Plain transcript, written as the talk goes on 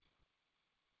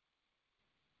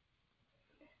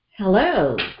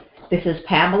Hello, this is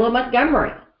Pamela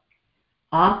Montgomery,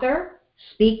 author,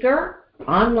 speaker,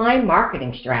 online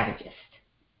marketing strategist.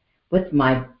 With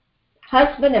my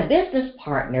husband and business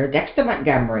partner, Dexter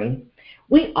Montgomery,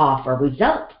 we offer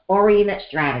result-oriented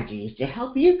strategies to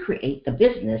help you create the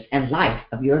business and life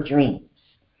of your dreams.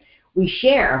 We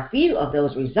share a few of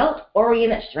those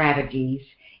result-oriented strategies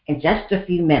in just a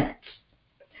few minutes.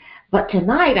 But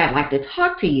tonight I'd like to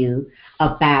talk to you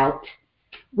about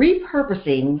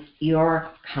repurposing your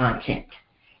content.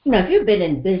 If you've been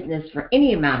in business for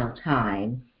any amount of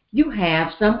time, you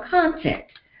have some content.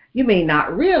 You may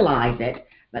not realize it,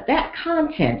 but that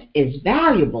content is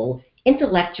valuable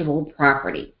intellectual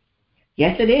property.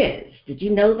 Yes, it is. Did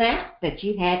you know that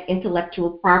you had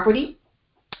intellectual property?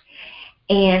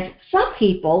 And some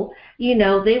people,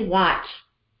 they watch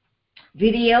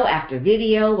video after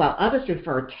video while others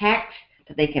prefer text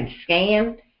that they can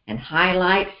scan and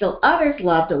highlight. So others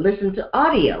love to listen to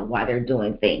audio while they're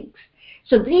doing things.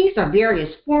 So these are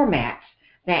various formats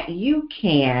that you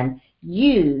can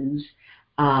use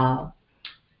to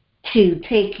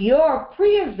take your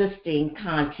pre-existing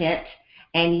content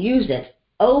and use it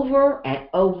over and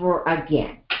over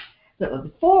again. But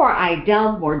before I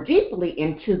delve more deeply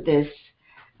into this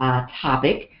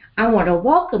topic, I want to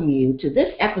welcome you to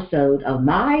this episode of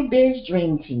my Biz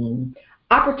Dream Team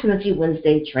Opportunity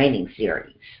Wednesday training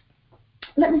series.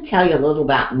 Let me tell you a little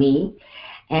about me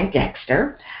and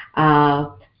Dexter.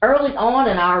 Early on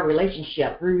in our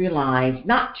relationship, we realized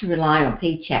not to rely on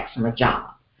paychecks from a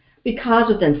job,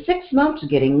 because within 6 months of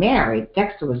getting married,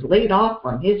 Dexter was laid off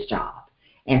from his job.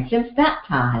 And since that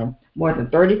time, more than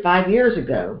 35 years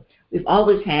ago, we've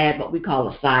always had what we call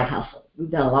a side hustle.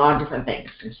 We've done a lot of different things,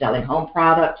 from selling home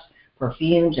products,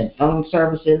 perfumes, and phone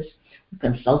services. We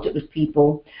consulted with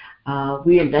people.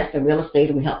 We invest in real estate,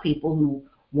 and we help people who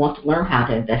want to learn how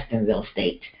to invest in real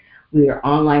estate. We are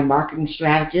online marketing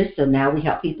strategists, so now we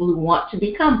help people who want to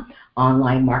become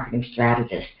online marketing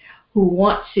strategists, who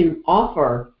want to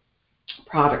offer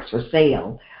products for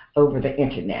sale over the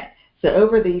internet. So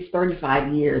over these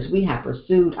 35 years, we have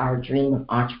pursued our dream of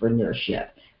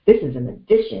entrepreneurship. This is in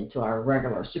addition to our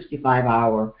regular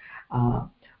 65-hour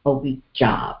a week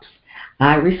jobs.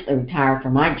 I recently retired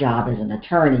from my job as an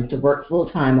attorney to work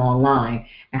full-time online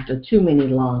after too many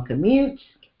long commutes,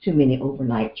 too many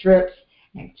overnight trips,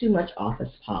 and too much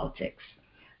office politics.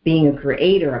 Being a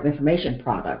creator of information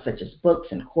products such as books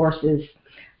and courses,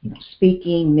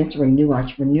 speaking, mentoring new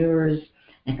entrepreneurs,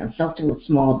 and consulting with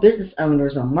small business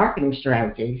owners on marketing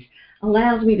strategies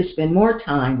allows me to spend more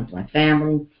time with my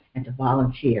family and to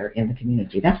volunteer in the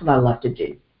community. That's what I love to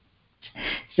do.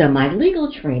 So my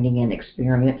legal training and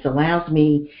experience allows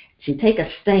me to take a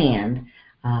stand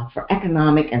for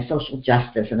economic and social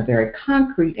justice in a very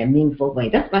concrete and meaningful way.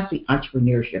 That's what I see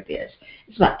entrepreneurship is.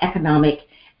 It's about economic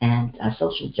and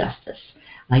social justice.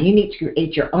 You need to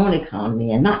create your own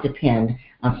economy and not depend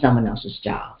on someone else's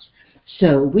jobs.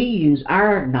 So we use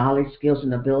our knowledge, skills,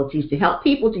 and abilities to help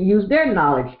people to use their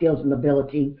knowledge, skills, and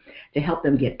ability to help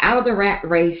them get out of the rat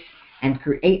race and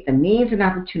create the means and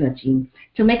opportunity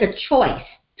to make a choice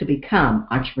to become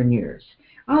entrepreneurs.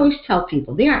 I always tell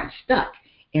people they aren't stuck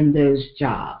in those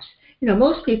jobs.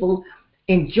 Most people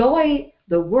enjoy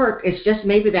the work. It's just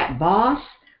maybe that boss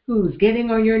who's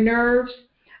getting on your nerves.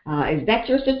 Is that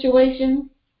your situation?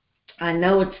 I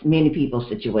know it's many people's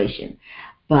situation.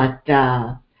 But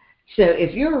so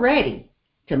if you're ready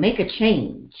to make a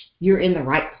change, you're in the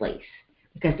right place,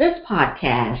 because this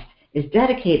podcast is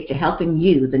dedicated to helping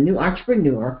you, the new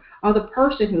entrepreneur, or the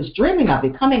person who's dreaming of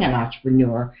becoming an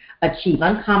entrepreneur, achieve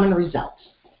uncommon results.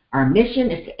 Our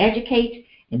mission is to educate,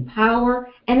 empower,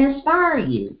 and inspire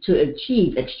you to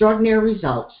achieve extraordinary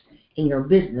results in your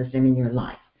business and in your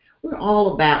life. We're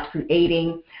all about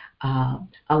creating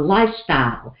a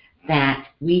lifestyle that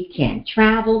we can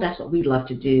travel. That's what we love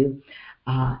to do.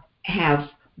 Have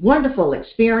wonderful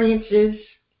experiences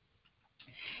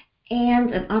and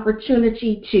an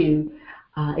opportunity to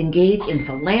engage in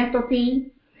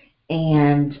philanthropy,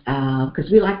 and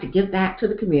because we like to give back to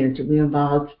the community. We're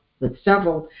involved with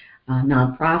several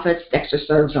nonprofits. Dexter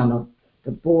serves on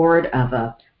the board of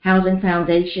a housing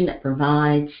foundation that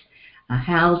provides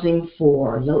housing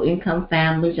for low-income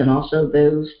families and also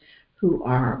those who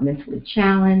are mentally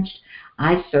challenged.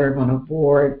 I serve on a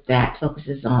board that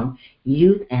focuses on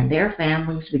youth and their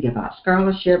families. We give out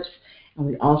scholarships, and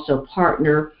we also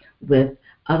partner with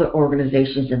other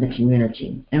organizations in the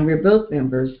community. And we're both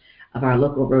members of our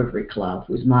local Rotary Club,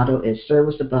 whose motto is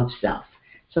service above self.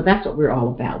 So that's what we're all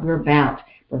about. We're about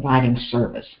providing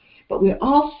service. But we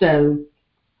also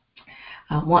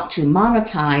want to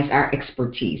monetize our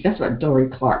expertise. That's what Dory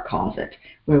Clark calls it,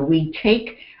 where we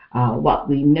take what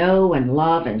we know and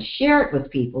love and share it with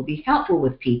people, be helpful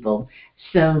with people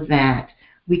so that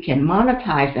we can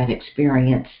monetize that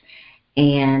experience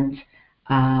and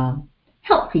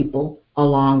help people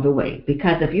along the way.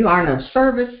 Because if you aren't of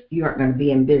service, you aren't going to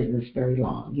be in business very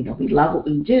long. We love what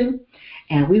we do,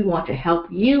 and we want to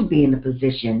help you be in a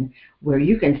position where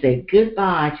you can say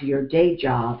goodbye to your day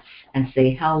job and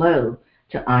say hello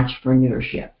to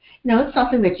entrepreneurship. It's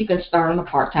something that you can start on a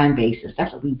part-time basis.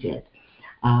 That's what we did.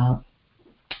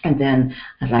 And then,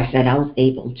 as I said, I was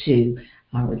able to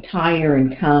retire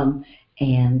and come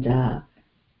and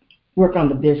work on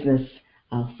the business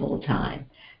full-time.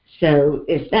 So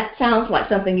if that sounds like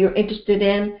something you're interested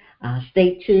in,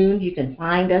 stay tuned. You can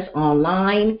find us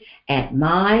online at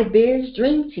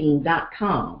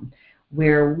mybizdreamteam.com,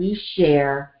 where we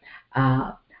share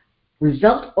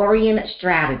result-oriented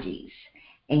strategies,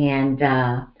 and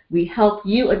we help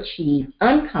you achieve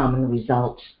uncommon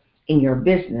results in your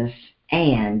business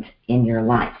and in your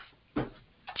life.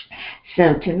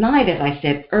 So tonight, as I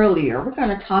said earlier, we're going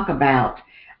to talk about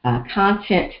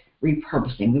content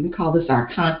repurposing. We call this our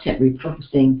content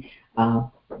repurposing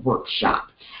workshop.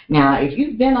 Now, if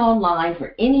you've been online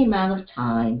for any amount of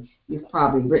time, you've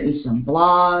probably written some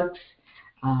blogs.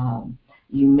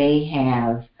 You may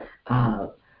have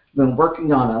been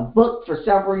working on a book for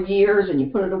several years and you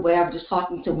put it away. I was just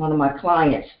talking to one of my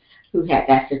clients who had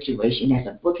that situation. He has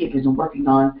a book he's been working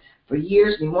on for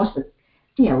years and he wants to,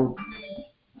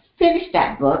 finish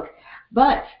that book.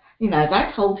 But, as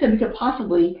I told him, he could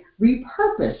possibly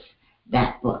repurpose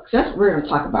that book. So that's what we're going to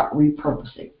talk about,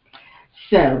 repurposing.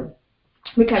 So,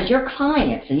 because your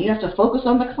clients, and you have to focus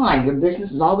on the client, your business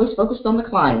is always focused on the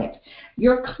client.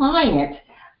 Your client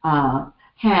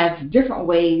has different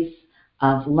ways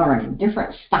of learning,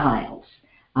 different styles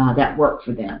that work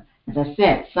for them. As I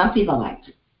said, some people like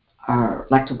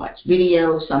to watch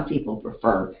videos, some people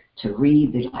prefer to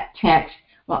read, they like text,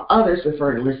 while others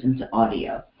prefer to listen to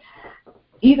audio.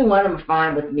 Either one of them are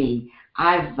fine with me.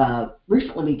 I've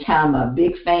recently become a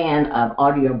big fan of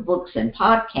audio books and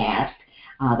podcasts.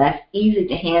 That's easy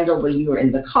to handle when you're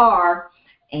in the car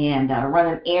and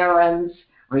running errands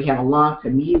or you have a long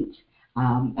commute.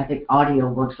 I think audio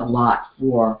works a lot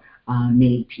for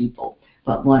many people.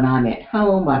 But when I'm at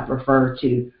home, I prefer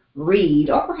to read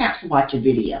or perhaps watch a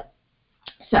video.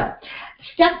 So,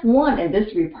 step one in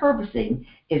this repurposing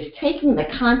is taking the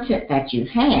content that you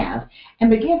have and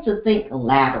begin to think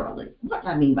laterally. What do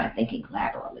I mean by thinking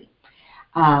laterally?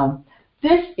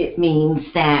 It means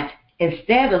that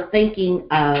instead of thinking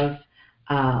of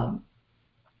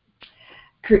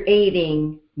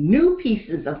creating new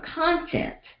pieces of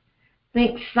content,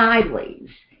 think sideways.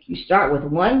 You start with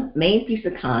one main piece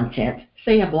of content,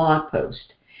 say a blog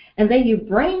post, and then you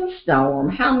brainstorm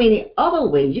how many other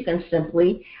ways you can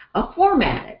simply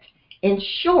format it. In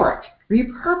short,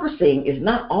 repurposing is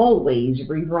not always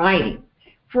rewriting.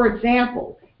 For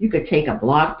example, you could take a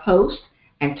blog post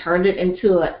and turn it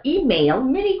into an email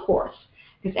mini course.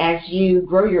 Because as you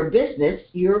grow your business,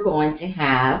 you're going to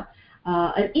have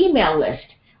an email list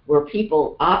where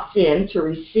people opt in to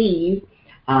receive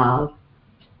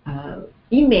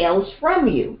emails from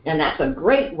you. And that's a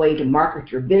great way to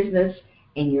market your business,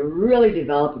 and you're really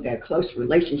developing a close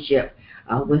relationship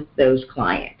with those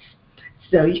clients.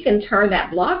 So you can turn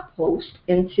that blog post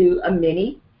into a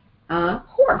mini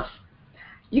course.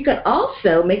 You can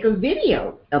also make a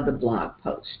video of the blog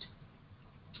post.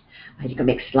 You can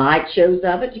make slideshows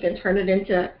of it. You can turn it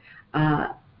into an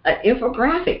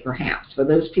infographic, perhaps, for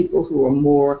those people who are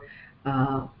more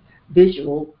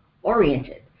visual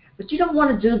oriented. But you don't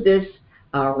want to do this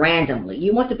randomly.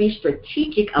 You want to be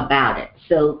strategic about it.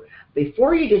 So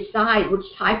before you decide which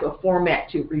type of format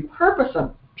to repurpose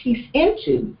a piece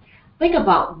into, think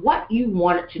about what you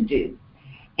want it to do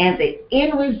and the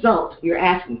end result you're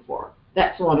asking for.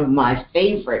 That's one of my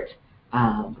favorite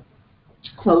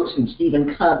quotes from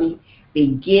Stephen Covey.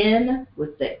 Begin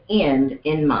with the end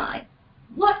in mind.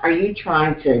 What are you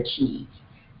trying to achieve?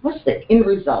 What's the end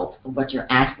result of what you're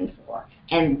asking for?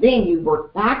 And then you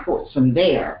work backwards from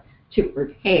there to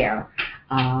prepare,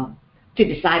 to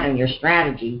decide on your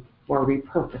strategy for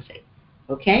repurposing.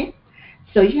 Okay?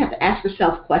 So you have to ask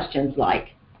yourself questions like,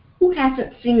 who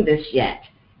hasn't seen this yet?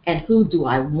 And who do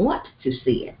I want to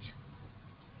see it?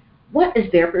 What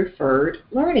is their preferred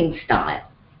learning style?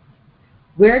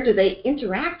 Where do they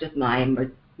interact with my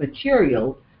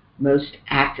material most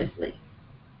actively?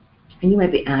 And you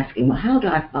might be asking, well, how do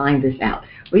I find this out?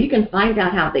 Well, you can find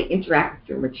out how they interact with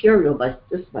your material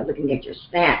just by looking at your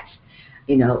stats,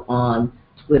 on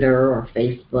Twitter or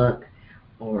Facebook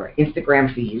or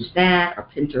Instagram if you use that, or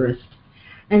Pinterest.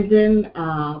 And then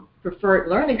preferred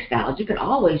learning styles. You can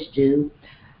always do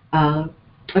uh,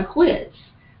 a quiz.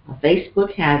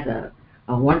 Facebook has a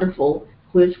wonderful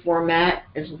quiz format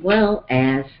as well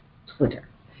as Twitter.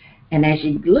 And as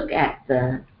you look at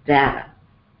the data,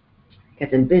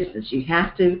 because in business you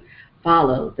have to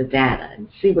follow the data and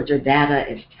see what your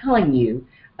data is telling you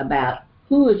about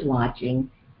who is watching,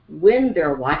 when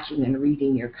they're watching and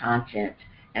reading your content,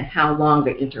 and how long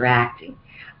they're interacting.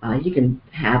 You can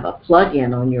have a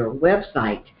plug-in on your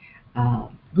website,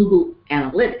 Google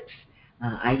Analytics.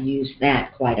 I use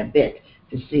that quite a bit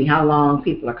to see how long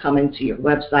people are coming to your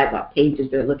website, what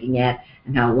pages they're looking at,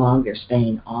 and how long they're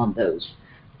staying on those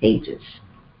pages.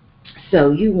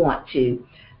 So you want to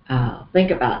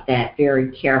think about that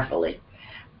very carefully.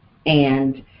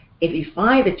 And if you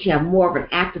find that you have more of an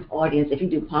active audience, if you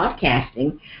do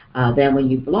podcasting than when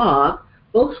you blog,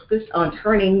 focus on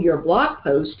turning your blog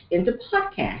post into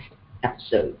podcast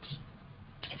episodes.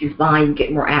 If you find you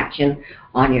get more action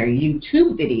on your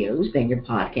YouTube videos than your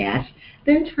podcast,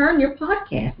 then turn your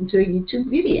podcast into a YouTube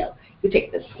video. You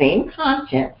take the same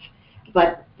content,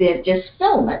 but then just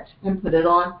film it and put it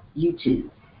on YouTube.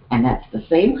 And that's the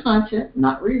same content,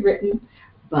 not rewritten,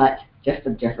 but just a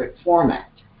different format.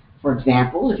 For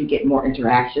example, if you get more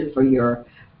interaction for your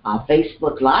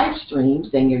Facebook live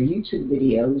streams than your YouTube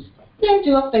videos, then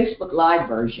do a Facebook Live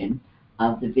version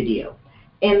of the video.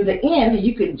 In the end,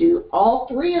 you can do all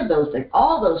three of those things,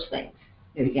 all those things.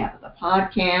 You can have a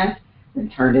podcast, then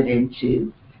turn it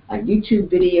into a YouTube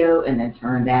video, and then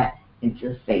turn that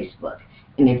into Facebook.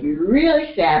 And if you're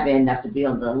really savvy enough to be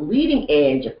on the leading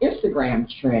edge of Instagram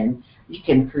trends, you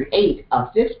can create a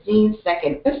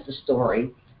 15-second Insta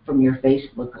story from your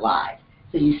Facebook Live.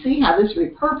 So you see how this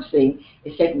repurposing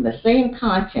is taking the same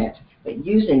content but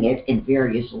using it in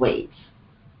various ways.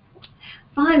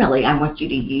 Finally, I want you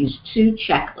to use two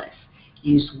checklists.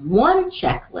 Use one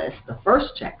checklist, the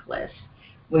first checklist,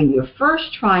 when you're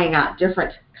first trying out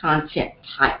different content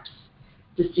types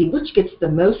to see which gets the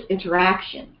most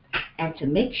interaction and to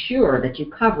make sure that you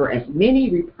cover as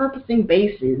many repurposing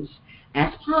bases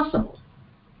as possible.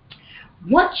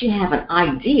 Once you have an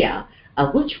idea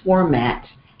of which formats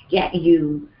get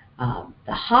you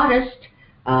the hottest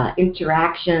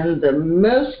interaction, the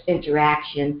most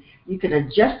interaction, you can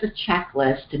adjust the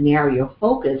checklist to narrow your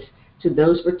focus to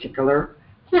those particular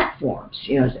platforms.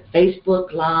 Is it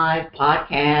Facebook Live,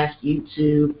 podcast,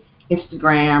 YouTube,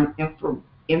 Instagram,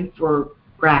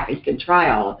 infographics? You can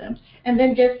try all of them. And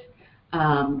then just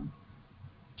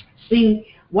see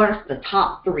what are the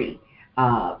top three.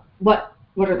 What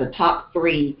are the top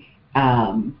three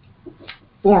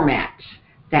formats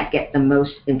that get the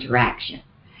most interaction?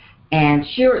 And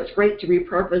sure, it's great to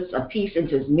repurpose a piece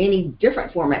into as many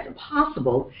different formats as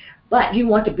possible, but you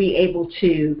want to be able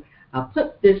to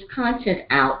put this content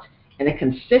out in a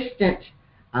consistent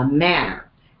manner.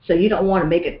 So you don't want to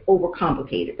make it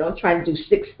overcomplicated. Don't try to do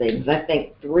 6 things. I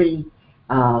think three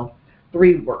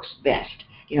works best.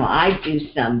 I do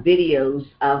some videos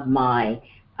of my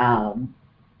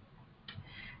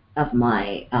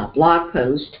blog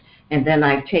post, and then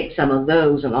I take some of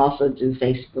those and also do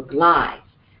Facebook Live.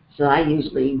 So I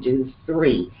usually do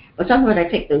 3. But sometimes I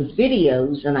take those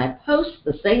videos and I post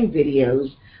the same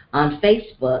videos on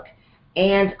Facebook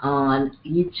and on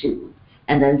YouTube,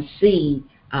 and then see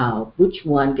which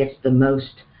one gets the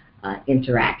most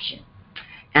interaction.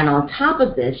 And on top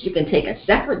of this, you can take a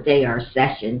separate day or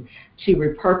session to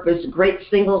repurpose great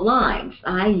single lines.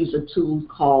 I use a tool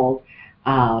called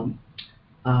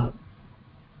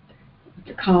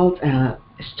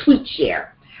Tweet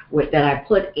Share, that I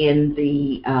put in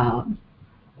the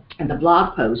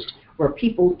blog post, where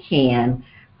people can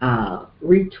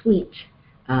retweet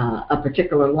a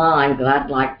particular line that I'd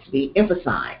like to be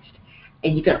emphasized.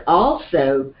 And you can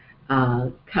also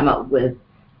come up with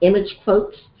image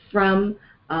quotes from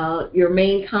your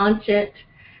main content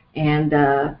and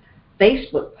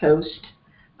Facebook post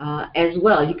as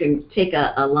well. You can take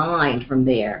a line from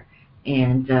there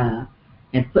and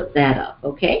put that up,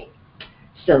 okay?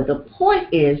 So the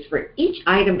point is, for each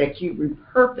item that you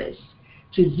repurpose,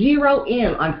 to zero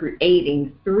in on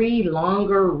creating 3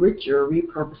 longer, richer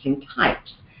repurposing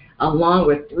types, along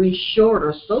with 3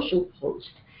 shorter social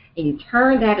posts, and you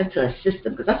turn that into a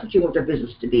system, because that's what you want your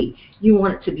business to be. You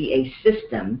want it to be a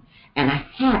system and a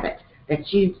habit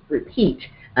that you repeat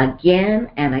again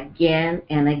and again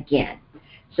and again.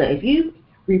 So if you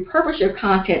repurpose your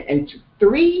content into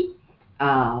 3,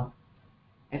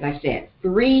 as I said,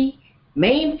 3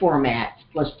 main formats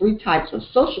plus 3 types of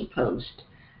social posts,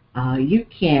 you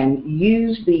can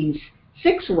use these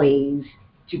 6 ways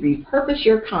to repurpose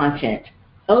your content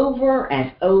over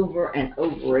and over and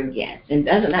over again. And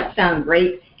doesn't that sound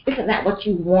great? Isn't that what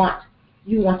you want?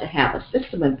 You want to have a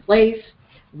system in place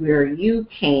where you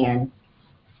can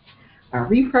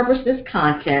repurpose this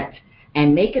content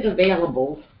and make it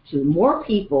available to more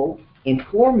people in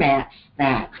formats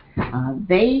that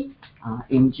they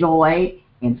enjoy,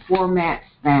 in formats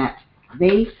that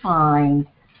they find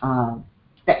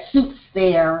that suits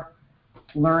their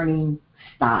learning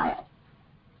style.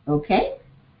 Okay?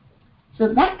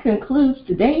 So that concludes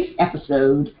today's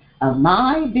episode of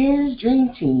My Biz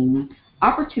Dream Team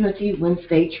Opportunity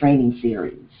Wednesday Training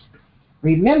Series.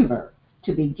 Remember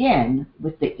to begin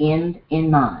with the end in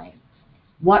mind.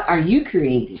 What are you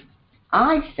creating?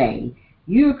 I say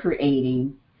you're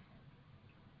creating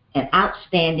an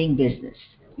outstanding business.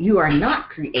 You are not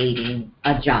creating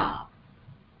a job.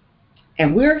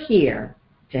 And we're here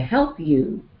to help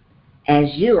you as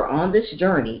you are on this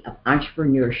journey of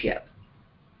entrepreneurship.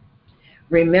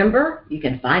 Remember, you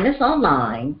can find us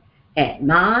online at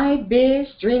My Biz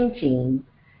Dream Team.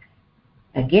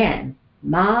 Again,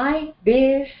 My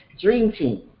Biz Dream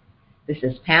Team. This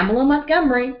is Pamela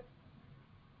Montgomery.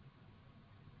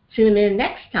 Tune in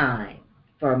next time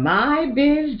for My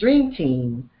Biz Dream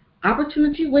Team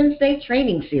Opportunity Wednesday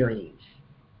Training Series.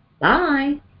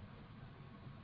 Bye.